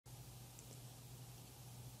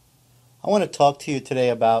I want to talk to you today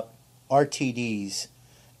about RTDs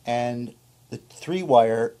and the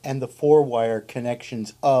 3-wire and the 4-wire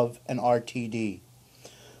connections of an RTD.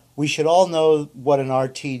 We should all know what an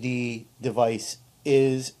RTD device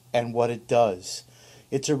is and what it does.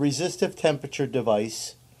 It's a resistive temperature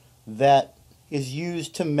device that is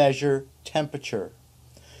used to measure temperature.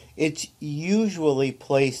 It's usually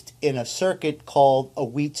placed in a circuit called a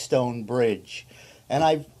Wheatstone Bridge. And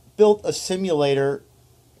I've built a simulator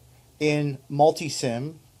in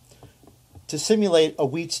Multisim to simulate a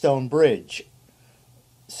Wheatstone Bridge.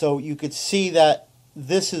 So you could see that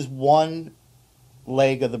this is one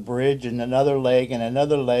leg of the bridge and another leg and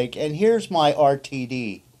another leg, and here's my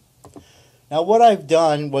RTD. Now what I've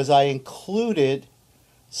done was I included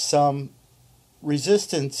some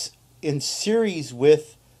resistance in series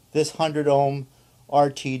with this 100 ohm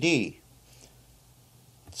RTD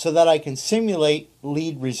so that I can simulate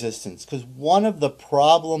lead resistance, because one of the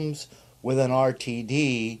problems with an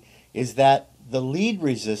RTD is that the lead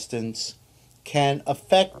resistance can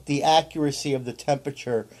affect the accuracy of the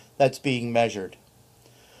temperature that's being measured.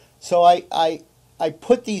 So I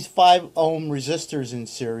put these 5 ohm resistors in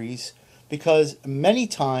series because many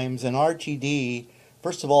times an RTD,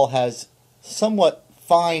 first of all, has somewhat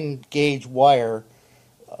fine gauge wire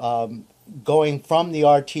going from the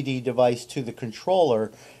RTD device to the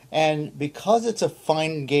controller, and because it's a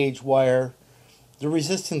fine gauge wire, the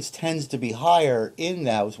resistance tends to be higher in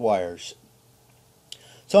those wires.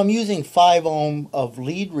 So I'm using 5 ohm of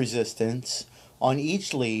lead resistance on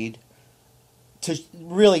each lead to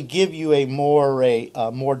really give you a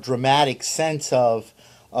more dramatic sense of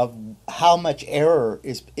how much error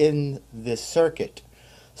is in this circuit.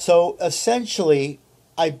 So essentially,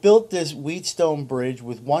 I built this Wheatstone Bridge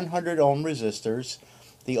with 100 ohm resistors.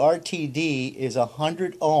 The RTD is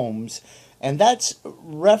 100 ohms, and that's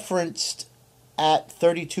referenced at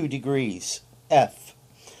 32 degrees F.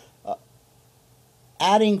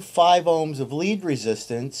 Adding 5 ohms of lead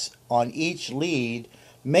resistance on each lead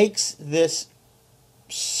makes this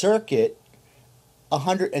circuit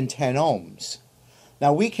 110 ohms.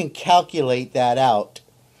 Now we can calculate that out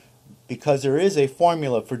because there is a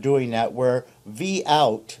formula for doing that where V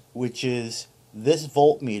out, which is this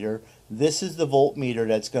voltmeter, this is the voltmeter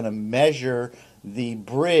that's going to measure the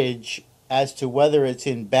bridge as to whether it's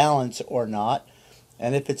in balance or not.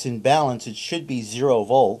 And if it's in balance, it should be 0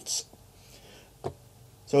 volts.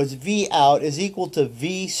 So it's V out is equal to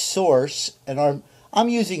V source, and I'm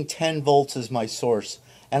using 10 volts as my source.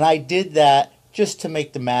 And I did that just to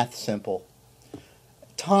make the math simple.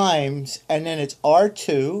 Times, and then it's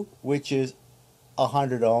R2, which is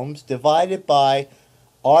 100 ohms, divided by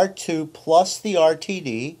R2 plus the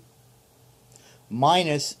RTD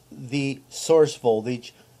minus the source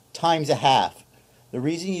voltage times a half. The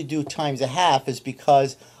reason you do times a half is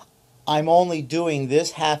because I'm only doing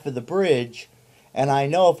this half of the bridge, and I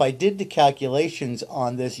know if I did the calculations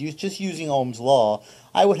on this just using Ohm's law,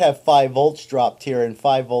 I would have 5 volts dropped here and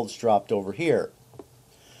 5 volts dropped over here.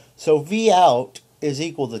 So V out is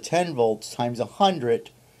equal to 10 volts times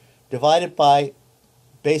 100 divided by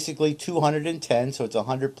basically 210, so it's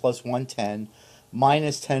 100 plus 110,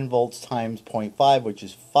 minus 10 volts times 0.5, which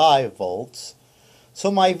is 5 volts.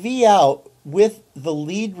 So my V out with the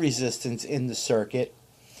lead resistance in the circuit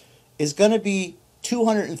is going to be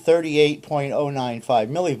 238.095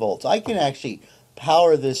 millivolts. I can actually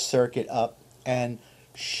power this circuit up and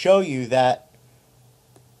show you that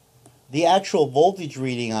the actual voltage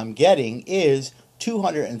reading I'm getting is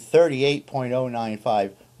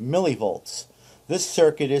 238.095 millivolts. This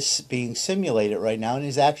circuit is being simulated right now and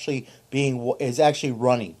is actually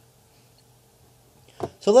running.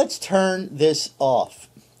 So let's turn this off,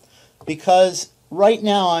 because right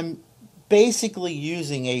now I'm basically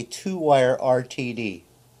using a 2-wire RTD.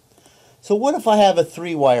 So what if I have a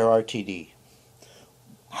 3-wire RTD?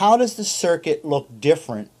 How does the circuit look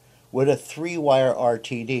different with a 3-wire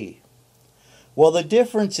RTD? Well, the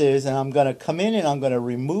difference is, and I'm going to come in and I'm going to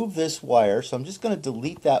remove this wire, so I'm just going to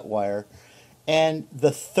delete that wire, and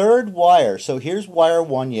the 3rd wire, so here's wire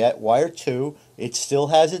 1 yet, wire 2, it still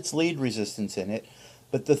has its lead resistance in it,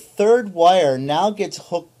 but the 3rd wire now gets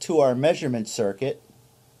hooked to our measurement circuit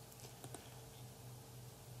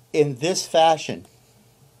in this fashion.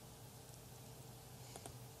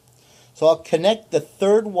 So I'll connect the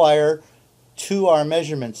 3rd wire to our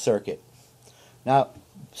measurement circuit. Now,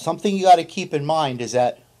 something you got to keep in mind is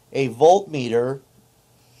that a voltmeter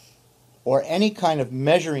or any kind of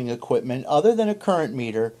measuring equipment other than a current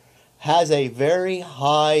meter has a very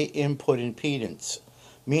high input impedance,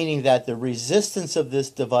 meaning that the resistance of this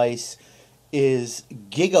device is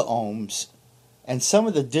giga ohms, and some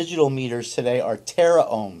of the digital meters today are tera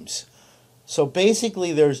ohms. So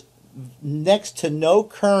basically there's next to no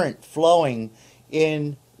current flowing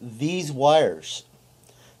in these wires.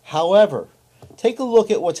 However, take a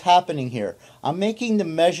look at what's happening here. I'm making the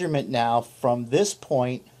measurement now from this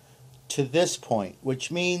point to this point,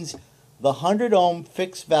 which means the 100 ohm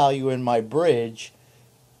fixed value in my bridge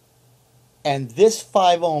and this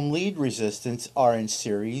 5 ohm lead resistance are in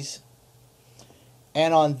series.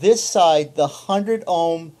 And on this side, the 100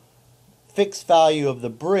 ohm fixed value of the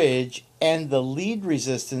bridge and the lead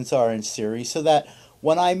resistance are in series, so that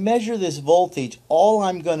when I measure this voltage, all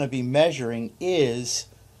I'm going to be measuring is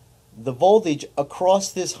the voltage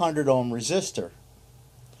across this 100 ohm resistor,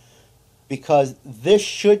 because this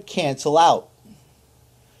should cancel out.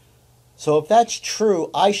 So if that's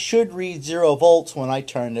true, I should read 0 volts when I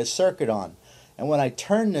turn this circuit on. And when I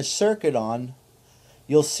turn this circuit on,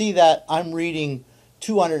 you'll see that I'm reading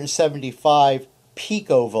 275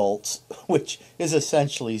 picovolts, which is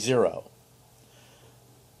essentially 0.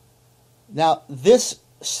 Now, this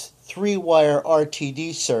 3-wire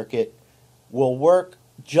RTD circuit will work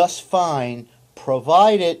just fine,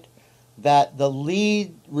 provided that the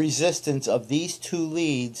lead resistance of these two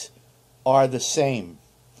leads are the same.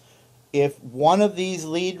 If one of these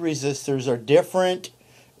lead resistors are different,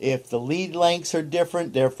 if the lead lengths are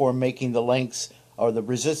different, therefore making the lengths or the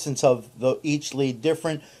resistance of each lead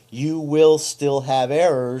different, you will still have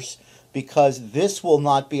errors, because this will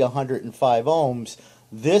not be 105 ohms,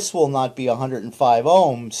 this will not be 105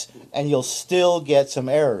 ohms, and you'll still get some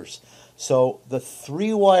errors. So the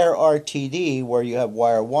 3-wire RTD, where you have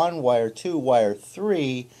wire 1, wire 2, wire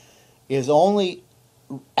 3, is only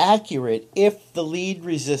accurate if the lead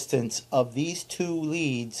resistance of these two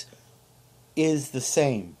leads is the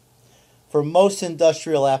same. For most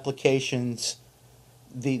industrial applications,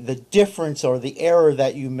 the difference or the error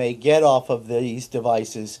that you may get off of these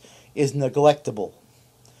devices is neglectable.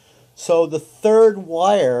 So the 3rd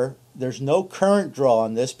wire, there's no current draw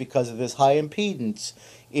on this because of this high impedance,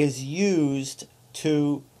 is used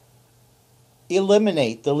to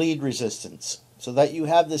eliminate the lead resistance, so that you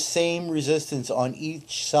have the same resistance on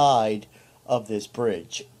each side of this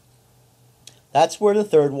bridge. That's where the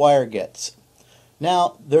 3rd wire gets.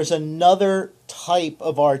 Now, there's another type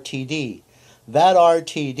of RTD. That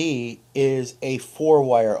RTD is a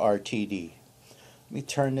 4-wire RTD. Let me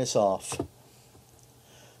turn this off.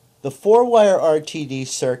 The 4-wire RTD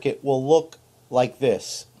circuit will look like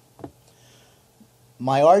this.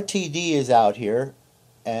 My RTD is out here,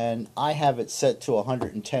 and I have it set to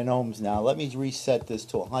 110 ohms now. Let me reset this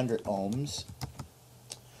to 100 ohms.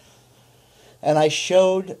 And I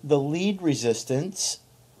showed the lead resistance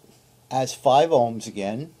as 5 ohms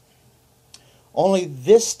again. Only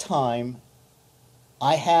this time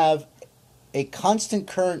I have a constant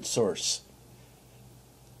current source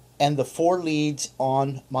and the 4 leads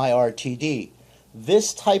on my RTD.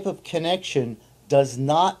 This type of connection does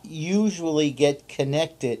not usually get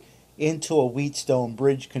connected into a Wheatstone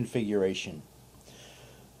Bridge configuration.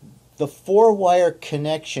 The 4-wire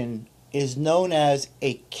connection is known as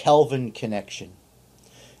a Kelvin connection,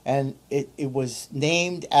 and it was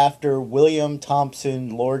named after William Thomson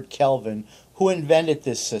Lord Kelvin, who invented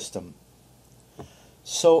this system.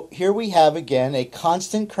 So here we have again a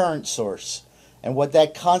constant current source, and what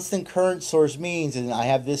that constant current source means, and I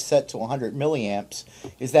have this set to 100 milliamps,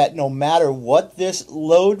 is that no matter what this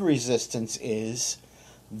load resistance is,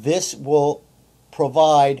 this will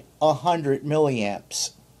provide 100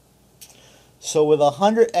 milliamps. So with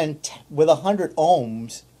 100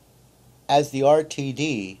 ohms as the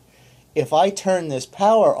RTD, if I turn this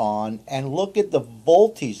power on and look at the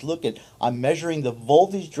voltage, I'm measuring the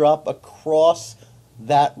voltage drop across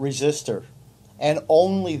that resistor, and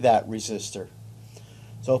only that resistor.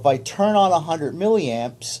 So if I turn on 100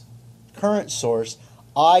 milliamps current source,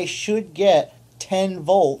 I should get 10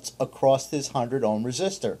 volts across this 100 ohm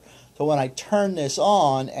resistor. So when I turn this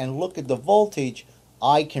on and look at the voltage,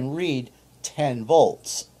 I can read 10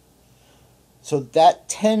 volts. So that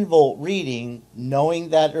 10 volt reading, knowing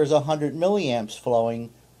that there's 100 milliamps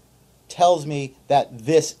flowing, tells me that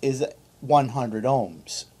this is 100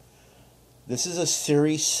 ohms. This is a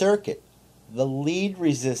series circuit. The lead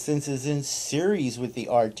resistance is in series with the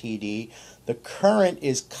RTD. The current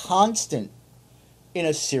is constant in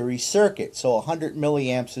a series circuit. So 100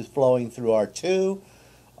 milliamps is flowing through R2,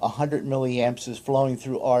 100 milliamps is flowing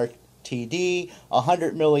through RTD,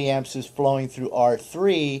 100 milliamps is flowing through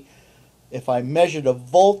R3. If I measure the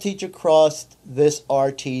voltage across this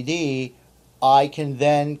RTD, I can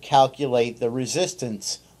then calculate the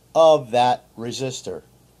resistance of that resistor.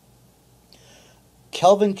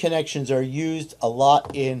 Kelvin connections are used a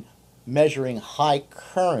lot in measuring high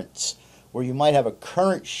currents, where you might have a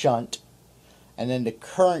current shunt and then the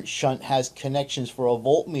current shunt has connections for a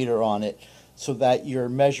voltmeter on it, so that you're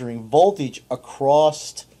measuring voltage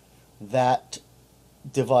across that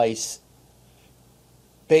device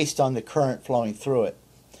based on the current flowing through it.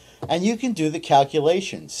 And you can do the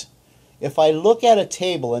calculations. If I look at a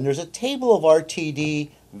table, and there's a table of Rtd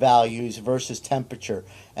values versus temperature,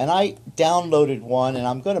 and I downloaded one, and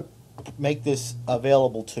I'm going to make this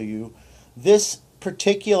available to you. This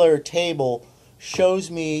particular table shows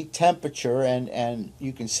me temperature, and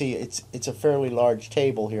you can see it's a fairly large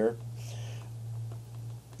table here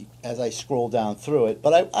as I scroll down through it,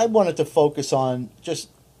 but I wanted to focus on just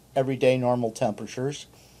everyday normal temperatures.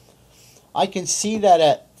 I can see that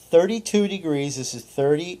at 32 degrees, this is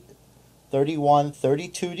 30, 31,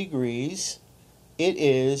 32 degrees, it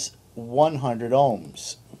is 100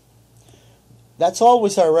 ohms. That's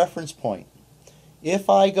always our reference point. If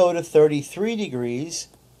I go to 33 degrees,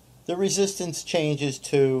 the resistance changes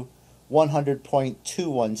to 100.217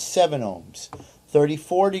 ohms.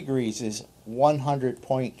 34 degrees is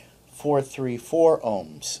 100.434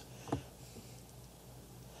 ohms.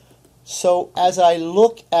 So as I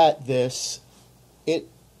look at this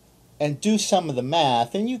and do some of the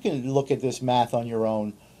math, and you can look at this math on your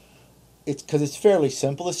own, because it's fairly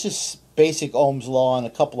simple. It's just basic Ohm's law and a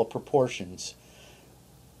couple of proportions.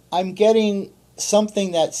 I'm getting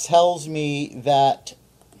something that tells me that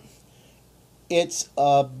it's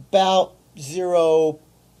about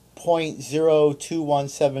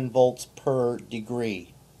 0.0217 volts per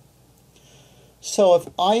degree. So if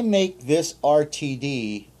I make this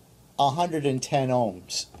Rtd 110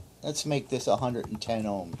 ohms, let's make this 110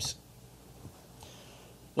 ohms.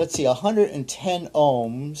 Let's see, 110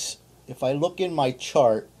 ohms, if I look in my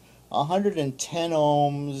chart, 110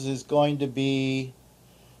 ohms is going to be,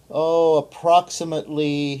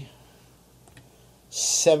 approximately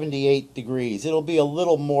 78 degrees. It'll be a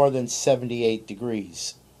little more than 78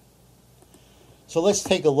 degrees. So let's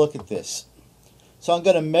take a look at this. So I'm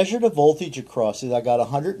going to measure the voltage across it. I got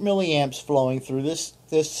 100 milliamps flowing through this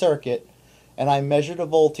circuit, and I measure the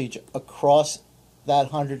voltage across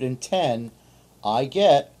that 110. I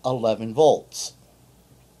get 11 volts.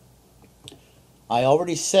 I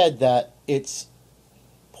already said that it's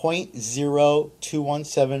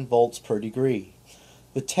 0.0217 volts per degree.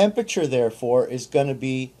 The temperature, therefore, is going to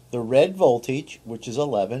be the red voltage, which is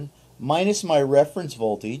 11, minus my reference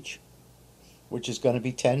voltage, which is going to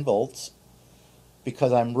be 10 volts,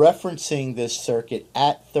 because I'm referencing this circuit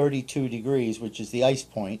at 32 degrees, which is the ice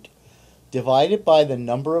point, divided by the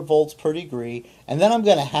number of volts per degree, and then I'm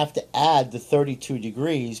going to have to add the 32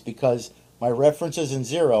 degrees because my reference isn't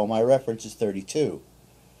 0, my reference is 32.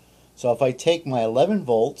 So if I take my 11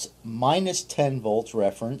 volts minus 10 volts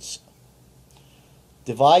reference,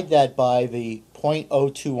 divide that by the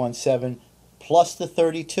 0.0217 plus the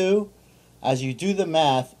 32, as you do the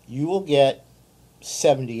math, you will get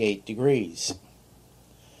 78 degrees.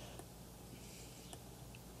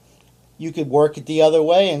 You could work it the other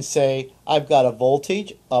way and say, I've got a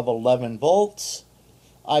voltage of 11 volts,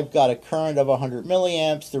 I've got a current of 100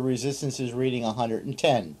 milliamps, the resistance is reading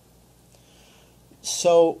 110.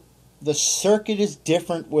 So the circuit is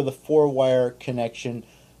different with a 4-wire connection.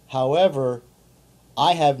 However,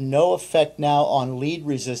 I have no effect now on lead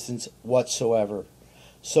resistance whatsoever.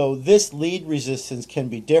 So this lead resistance can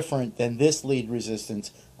be different than this lead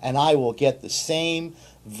resistance, and I will get the same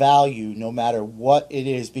value no matter what it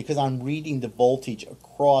is, because I'm reading the voltage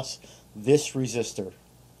across this resistor.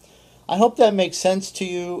 I hope that makes sense to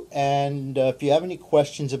you, and if you have any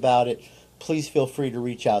questions about it, please feel free to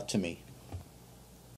reach out to me.